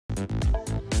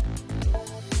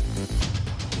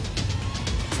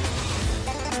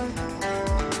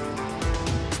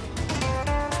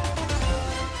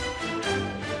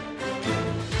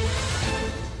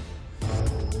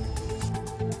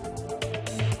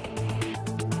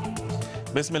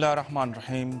Bismillah ar-Rahman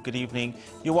ar-Rahim. Good evening.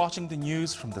 You're watching the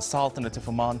news from the Sultanate of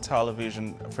Oman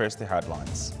television. First, the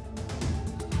headlines.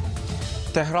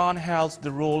 Tehran hails the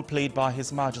role played by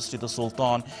His Majesty the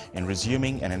Sultan in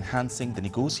resuming and enhancing the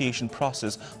negotiation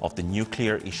process of the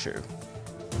nuclear issue.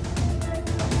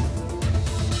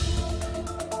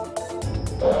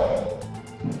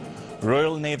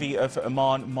 Royal Navy of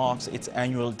Oman marks its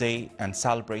annual day and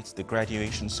celebrates the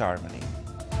graduation ceremony.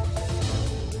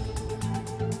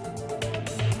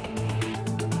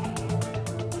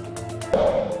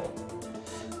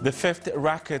 The fifth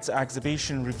Rackets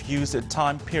exhibition reviews the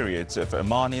time periods of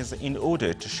Omanis in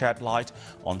order to shed light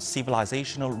on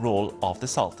civilizational role of the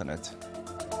Sultanate.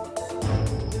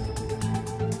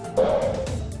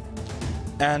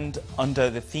 And under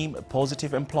the theme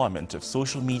Positive Employment of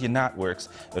Social Media Networks,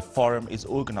 a forum is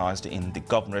organized in the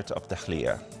Governorate of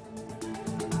Dakhliya.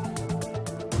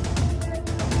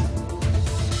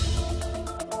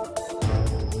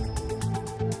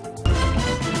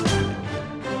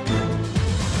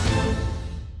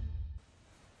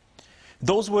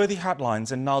 Those were the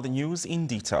headlines, and now the news in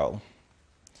detail.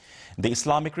 The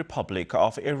Islamic Republic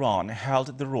of Iran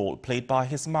held the role played by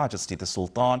His Majesty the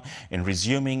Sultan in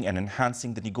resuming and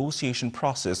enhancing the negotiation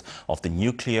process of the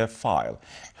nuclear file.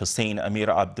 Hussein Amir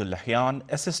Abdullahian,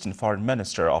 Assistant Foreign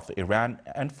Minister of Iran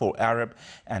and for Arab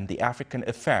and the African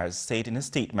Affairs, said in a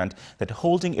statement that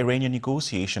holding Iranian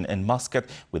negotiation in Muscat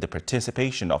with the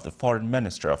participation of the Foreign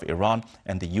Minister of Iran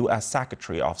and the U.S.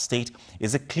 Secretary of State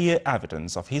is a clear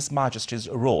evidence of His Majesty's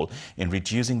role in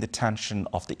reducing the tension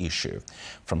of the issue.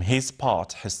 From his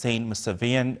part, Hussein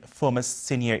Mousavian, former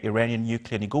senior Iranian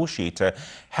nuclear negotiator,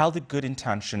 held the good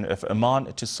intention of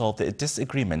Oman to solve the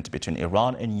disagreement between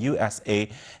Iran and USA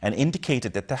and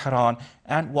indicated that Tehran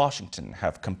and Washington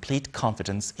have complete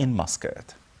confidence in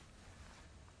Muscat.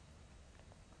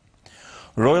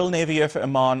 Royal Navy of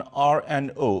Oman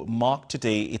RNO marked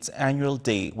today its annual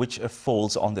day, which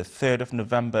falls on the 3rd of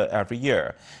November every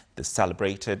year. The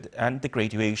celebrated and the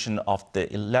graduation of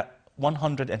the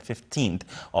 115th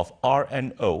of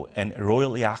RNO and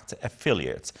Royal Yacht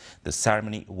affiliates. The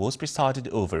ceremony was presided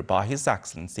over by His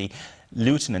Excellency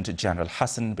Lieutenant General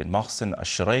Hassan bin Mohsen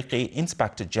Al-Shuraiqi,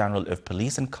 Inspector General of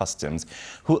Police and Customs,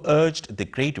 who urged the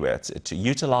graduates to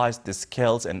utilize the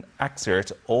skills and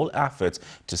exert all efforts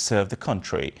to serve the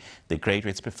country. The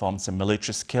graduates performed some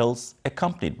military skills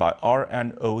accompanied by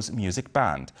RNO's music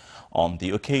band. On the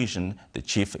occasion, the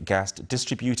chief guest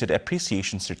distributed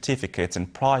appreciation certificates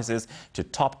and prizes to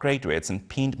top graduates and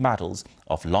pinned medals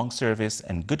of long service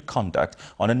and good conduct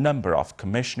on a number of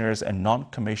commissioners and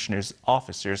non-commissioners,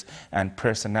 officers and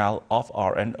personnel of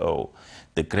RNO.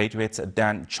 The graduates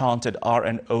then chanted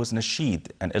RNO's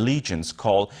nasheed, an allegiance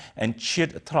call, and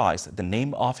cheered thrice the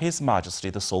name of His Majesty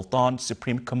the Sultan,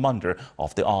 Supreme Commander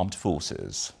of the Armed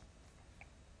Forces.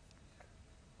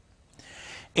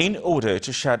 In order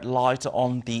to shed light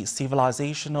on the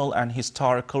civilizational and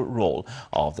historical role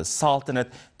of the Sultanate,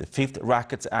 the 5th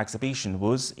Rackets exhibition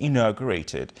was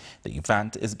inaugurated. The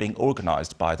event is being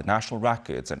organized by the National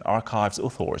Records and Archives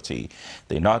Authority.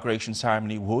 The inauguration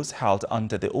ceremony was held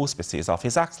under the auspices of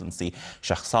His Excellency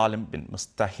Sheikh Salim bin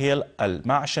Mustahil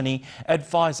Al-Ma'shani,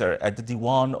 advisor at the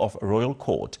Diwan of Royal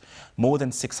Court. More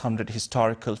than 600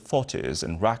 historical photos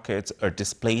and records are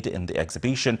displayed in the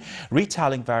exhibition,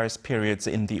 retelling various periods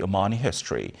in the Omani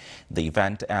history. The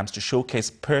event aims to showcase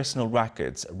personal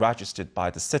records registered by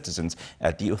the citizens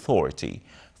at the authority.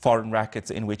 Foreign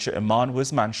records in which Oman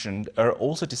was mentioned are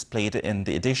also displayed in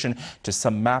the addition to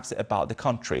some maps about the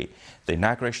country. The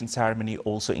inauguration ceremony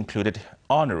also included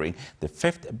honoring the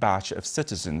 5th batch of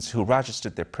citizens who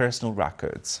registered their personal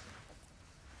records.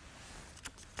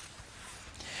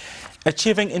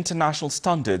 Achieving international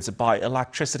standards by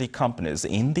electricity companies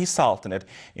in the Sultanate,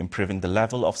 improving the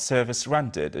level of service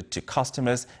rendered to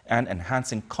customers and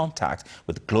enhancing contact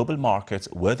with global markets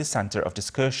were the center of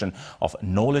discussion of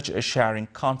knowledge-sharing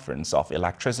conference of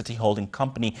electricity holding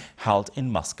company held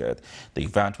in Muscat. The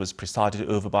event was presided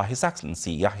over by His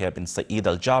Excellency Yahya bin Saeed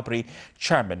Al-Jabri,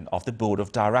 Chairman of the Board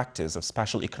of Directors of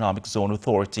Special Economic Zone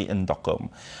Authority in Duqm.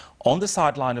 On the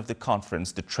sideline of the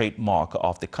conference, the trademark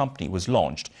of the company was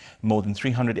launched. More than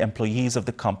 300 employees of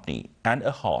the company and a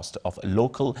host of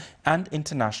local and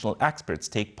international experts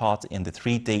take part in the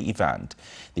 3-day event.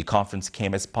 The conference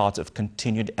came as part of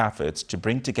continued efforts to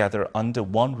bring together under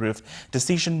one roof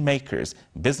decision makers,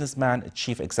 businessmen,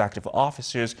 chief executive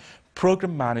officers,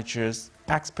 program managers,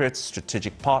 experts,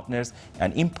 strategic partners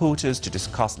and importers to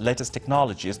discuss latest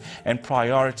technologies and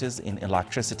priorities in the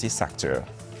electricity sector.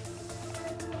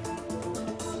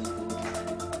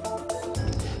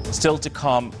 Still to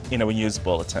come in our news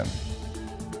bulletin.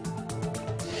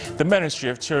 The Ministry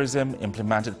of Tourism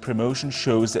implemented promotion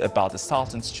shows about the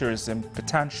Sultan's tourism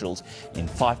potentials in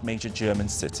 5 major German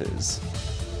cities.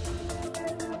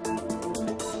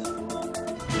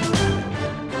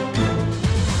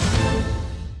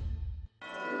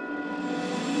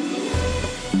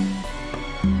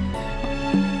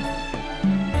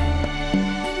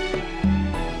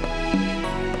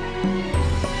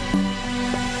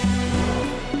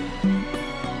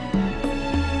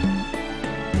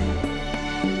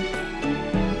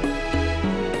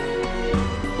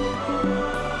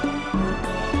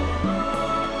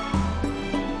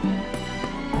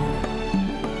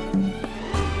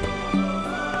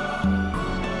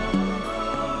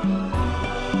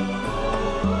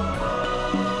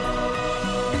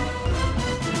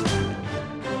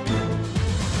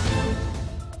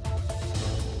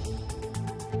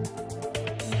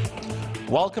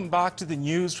 Welcome back to the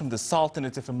news from the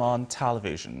Sultanate of Oman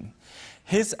television.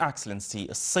 His Excellency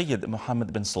Sayyid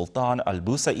Mohammed bin Sultan Al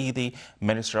Busaidi,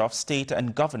 Minister of State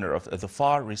and Governor of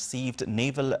Dhofar, received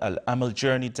Naval Al Amal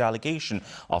Journey delegation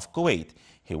of Kuwait.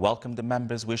 He welcomed the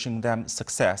members, wishing them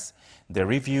success. They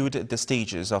reviewed the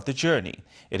stages of the journey.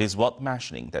 It is worth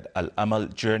mentioning that Al Amal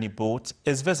Journey boat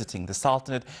is visiting the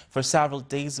Sultanate for several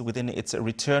days within its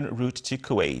return route to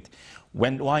Kuwait,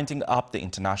 when winding up the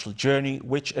international journey,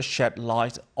 which shed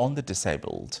light on the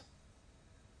disabled.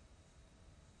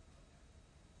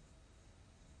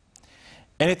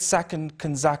 In its second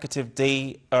consecutive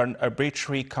day, an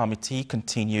arbitrary committee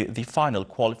continued the final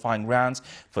qualifying rounds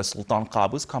for Sultan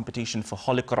Qaboos competition for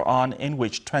Holy Quran, in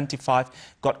which 25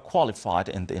 got qualified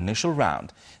in the initial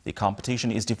round. The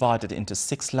competition is divided into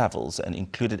 6 levels and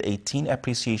included 18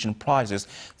 appreciation prizes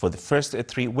for the first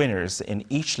 3 winners in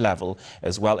each level,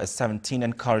 as well as 17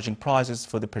 encouraging prizes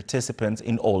for the participants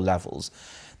in all levels.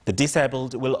 The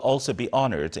disabled will also be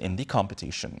honored in the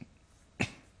competition.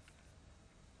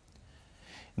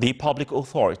 The Public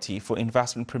Authority for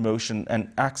Investment Promotion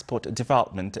and Export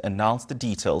Development announced the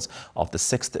details of the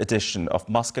 6th edition of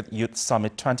Muscat Youth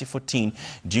Summit 2014,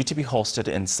 due to be hosted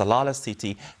in Salalah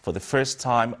City for the first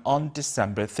time on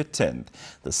December 13th.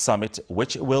 The summit,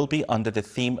 which will be under the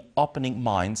theme Opening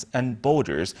Minds and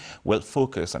Borders, will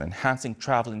focus on enhancing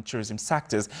travel and tourism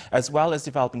sectors, as well as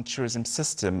developing tourism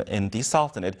system in the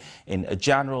Sultanate in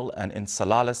general and in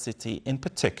Salalah City in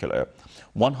particular.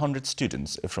 100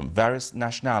 students from various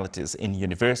nationalities in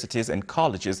universities and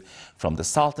colleges from the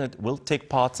Sultanate will take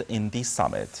part in the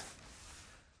summit.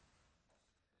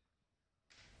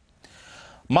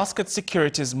 Muscat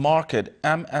Securities Market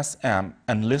 (MSM)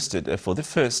 enlisted for the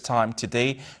first time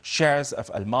today shares of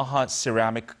Al Maha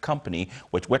Ceramic Company,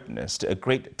 which witnessed a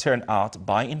great turnout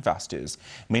by investors.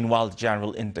 Meanwhile, the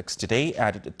general index today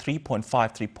added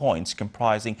 3.53 points,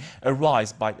 comprising a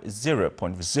rise by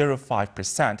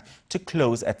 0.05% to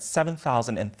close at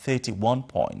 7,031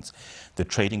 points. The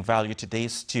trading value today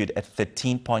stood at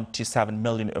 13.27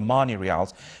 million Omani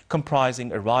Riyals,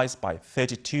 comprising a rise by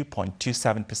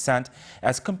 32.27%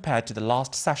 as compared to the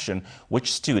last session,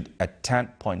 which stood at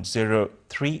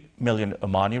 10.03 million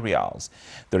Omani Riyals.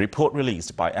 The report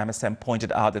released by MSM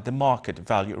pointed out that the market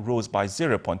value rose by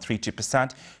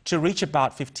 0.32% to reach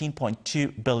about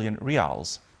 15.2 billion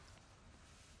Riyals.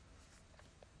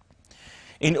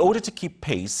 In order to keep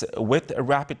pace with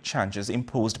rapid changes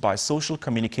imposed by social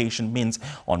communication means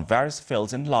on various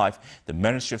fields in life, the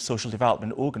Ministry of Social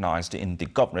Development organized in the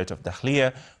Governorate of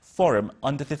Dakhliya forum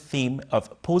under the theme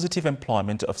of positive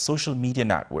employment of social media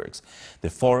networks. The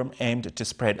forum aimed to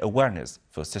spread awareness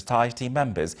for society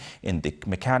members in the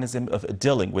mechanism of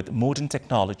dealing with modern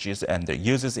technologies and their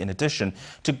uses, in addition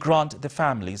to grant the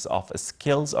families of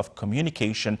skills of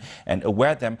communication and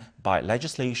aware them by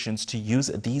legislations to use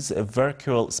these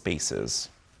virtual spaces.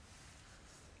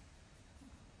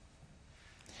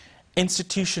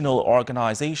 Institutional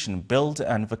organization, build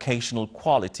and vocational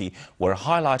quality were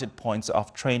highlighted points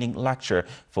of training lecture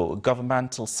for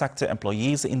governmental sector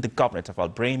employees in the Governorate of Al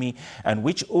Brahmi, and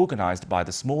which organized by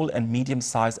the Small and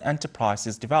Medium-Sized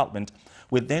Enterprises Development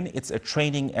within its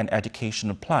training and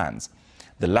educational plans.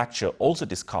 The lecture also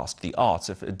discussed the arts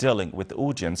of dealing with the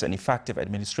audience and effective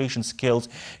administration skills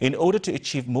in order to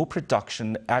achieve more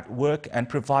production at work and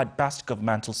provide best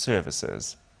governmental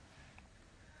services.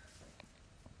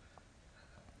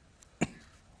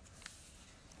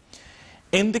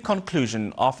 In the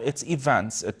conclusion of its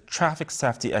events, a traffic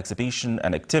safety exhibition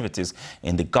and activities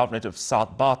in the Governorate of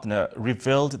South Batna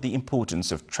revealed the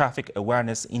importance of traffic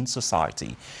awareness in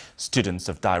society. Students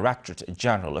of Directorate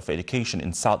General of Education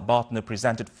in South Batna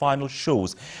presented final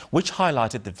shows which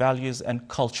highlighted the values and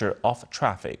culture of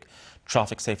traffic.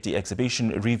 Traffic Safety Exhibition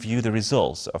reviewed the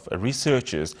results of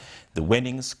researchers, the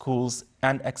winning schools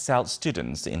and excelled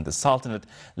students in the Sultanate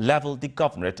level. The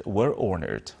governorate were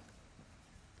honored.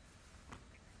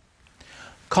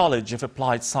 College of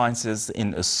Applied Sciences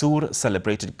in Assur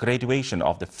celebrated graduation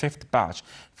of the 5th batch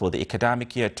for the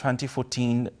academic year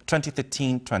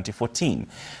 2013-2014.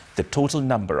 The total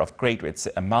number of graduates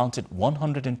amounted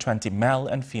 120 male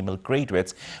and female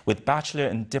graduates with bachelor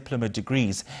and diploma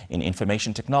degrees in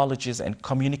information technologies and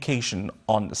communication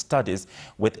on studies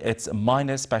with its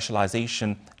minor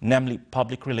specialization, namely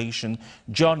public relation,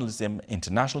 journalism,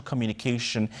 international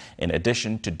communication, in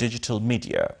addition to digital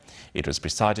media. It was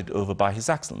presided over by His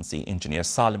Excellency Engineer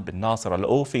Salim bin Nasser Al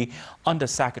Ofi, Under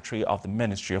Secretary of the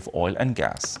Ministry of Oil and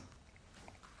Gas.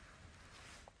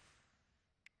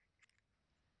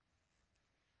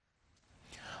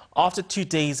 After 2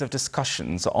 days of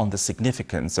discussions on the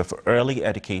significance of early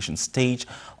education stage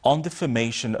on the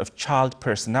formation of child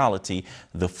personality,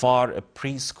 the FAR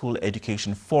Preschool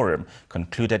Education Forum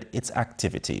concluded its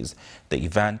activities. The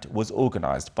event was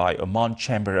organized by Oman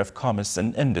Chamber of Commerce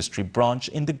and Industry branch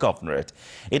in the governorate.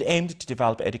 It aimed to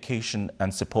develop education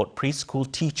and support preschool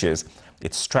teachers.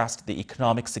 It stressed the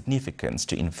economic significance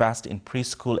to invest in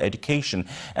preschool education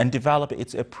and develop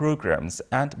its programs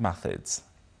and methods.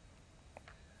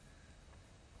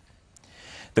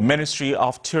 The Ministry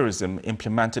of Tourism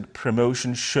implemented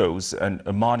promotion shows and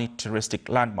Omani touristic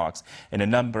landmarks in a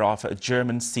number of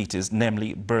German cities,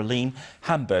 namely Berlin,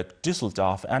 Hamburg,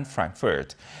 Düsseldorf and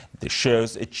Frankfurt. The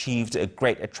shows achieved a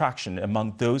great attraction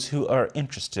among those who are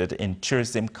interested in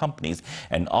tourism companies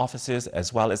and offices,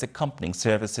 as well as accompanying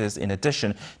services, in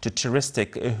addition to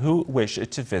touristic who wish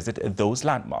to visit those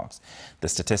landmarks. The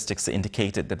statistics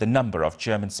indicated that the number of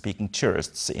German-speaking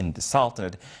tourists in the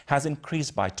Sultanate has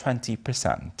increased by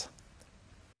 20%.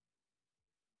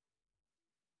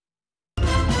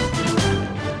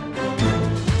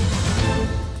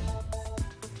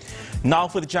 Now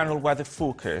for the general weather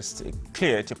forecast.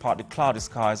 Clear to partly cloudy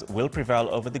skies will prevail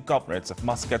over the governorates of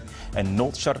Muscat and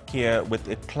North Sharqiya, with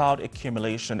a cloud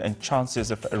accumulation and chances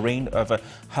of rain over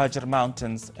Hajar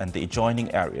Mountains and the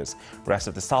adjoining areas. Rest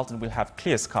of the Sultan will have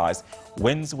clear skies.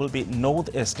 Winds will be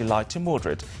northeasterly light to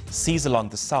moderate. Seas along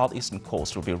the southeastern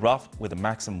coast will be rough with a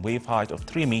maximum wave height of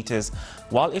 3 meters,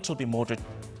 while it will be moderate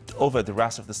over the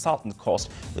rest of the southern coast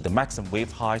with a maximum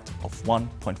wave height of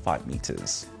 1.5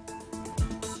 meters.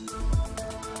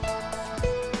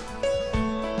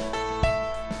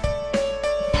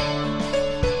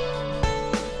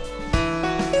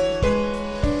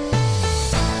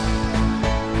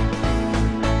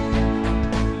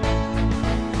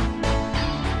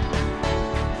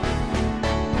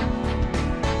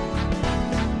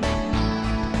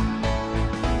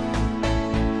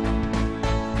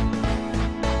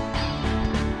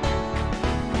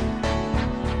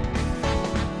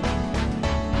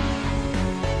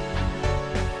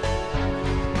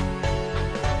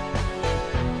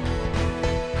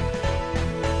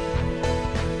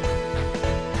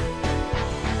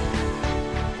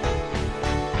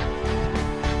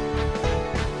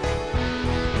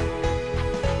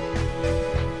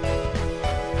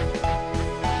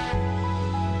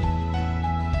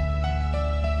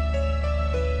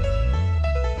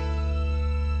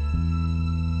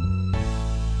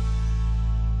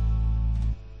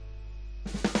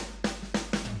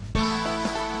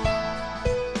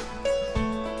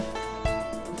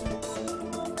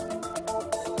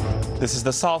 This is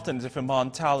the Sultanate of Oman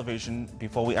television.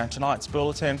 Before we end tonight's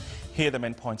bulletin, here are the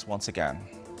main points once again.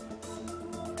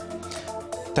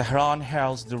 Tehran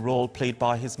hails the role played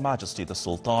by His Majesty the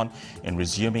Sultan in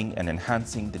resuming and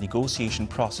enhancing the negotiation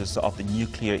process of the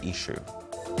nuclear issue.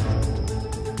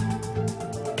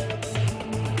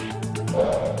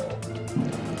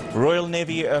 Royal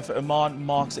Navy of Oman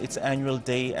marks its annual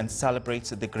day and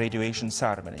celebrates the graduation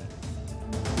ceremony.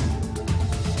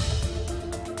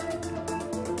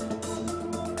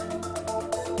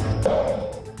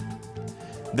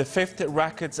 The 5th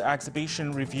Records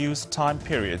exhibition reviews time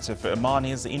periods of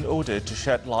Omanis in order to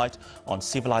shed light on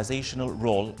civilizational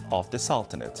role of the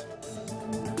Sultanate.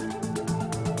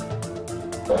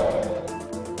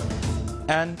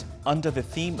 And under the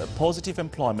theme Positive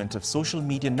Employment of Social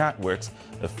Media Networks,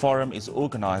 a forum is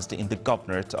organized in the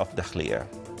Governorate of Dakhliya.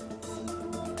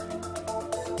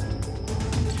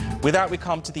 With that, we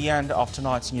come to the end of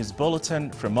tonight's news bulletin.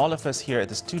 From all of us here at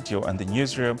the studio and the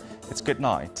newsroom, it's good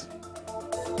night.